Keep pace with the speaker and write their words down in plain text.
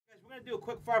to do a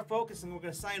quick fire focus and we're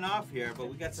going to sign off here, but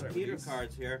we got some Peter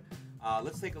cards here.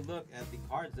 Let's take a look at the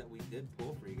cards that we did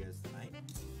pull for you guys tonight.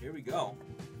 Here we go.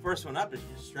 First one up is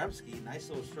Yastrzemski. Nice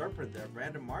little short print there.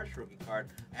 Brandon Marsh rookie card.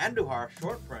 Andujar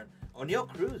short print. O'Neal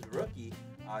Cruz rookie.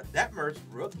 Detmers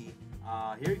rookie.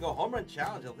 Here you go. Home run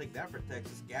challenge. I'll take that for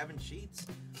Texas. Gavin Sheets.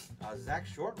 Zach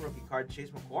Short rookie card. Chase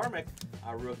McCormick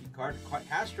rookie card.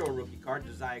 Castro rookie card.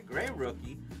 Josiah Gray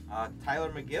rookie. Tyler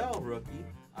McGill rookie.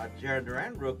 Jared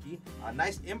Duran rookie.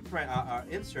 Nice imprint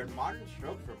insert. Modern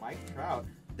stroke for Mike Trout.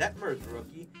 Detmers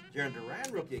rookie. Jared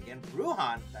Duran rookie again.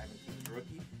 Brujan Diamond Kings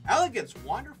rookie. Elegance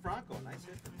Wander Franco. Nice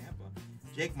hit for Tampa.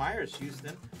 Jake Myers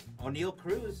Houston. O'Neal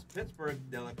Cruz Pittsburgh.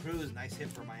 De La Cruz. Nice hit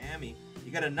for Miami.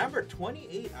 You got a number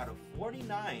 28 out of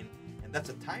 49, and that's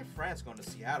a Ty France going to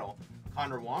Seattle.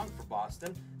 Connor Wong for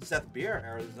Boston. Seth Beer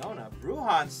Arizona.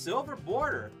 Brujan silver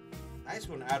border. Nice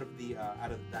one out of the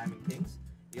Diamond Kings.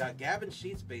 You got Gavin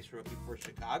Sheets base rookie for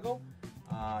Chicago.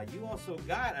 You also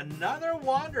got another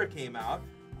Wander came out.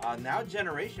 Now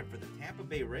generation for the Tampa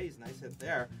Bay Rays. Nice hit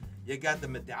there. You got the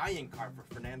medallion card for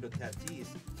Fernando Tatis.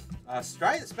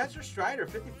 Spencer Strider,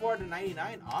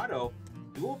 54/99 auto.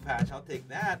 Dual patch, I'll take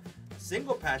that.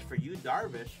 Single patch for you,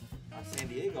 Darvish, San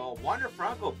Diego. Wander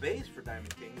Franco base for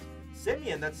Diamond Kings.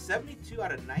 Simeon, that's 72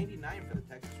 out of 99 for the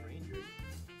Texas Rangers.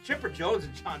 Chipper Jones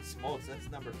and John Smoltz, that's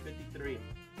number 53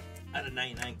 out of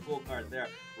 99. Cool card there.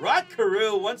 Rod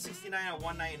Carew, 169 out of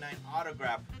 199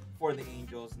 autograph for the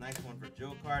Angels. Nice one for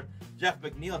Joe card. Jeff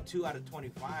McNeil, 2 out of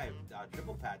 25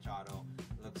 triple patch auto.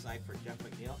 Looks like for Jeff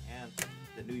McNeil and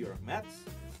the New York Mets.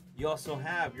 You also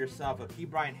have yourself a P.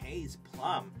 Brian Hayes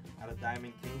Plum out of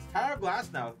Diamond Kings. Tyler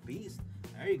Glasnow, Beast.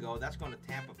 There you go. That's going to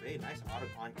Tampa Bay. Nice auto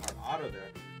on-card auto there.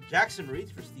 Jackson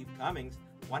Reeds for Steve Cummings.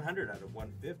 100 out of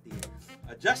 150.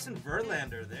 Justin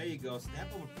Verlander. There you go.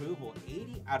 Stamp of approval.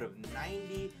 80 out of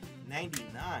 90.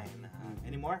 99.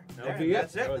 Any more?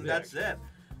 That's it. That's it.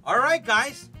 All right,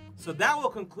 guys. So that will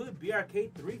conclude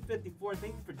BRK 354.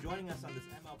 Thank you for joining us on this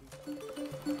MLB.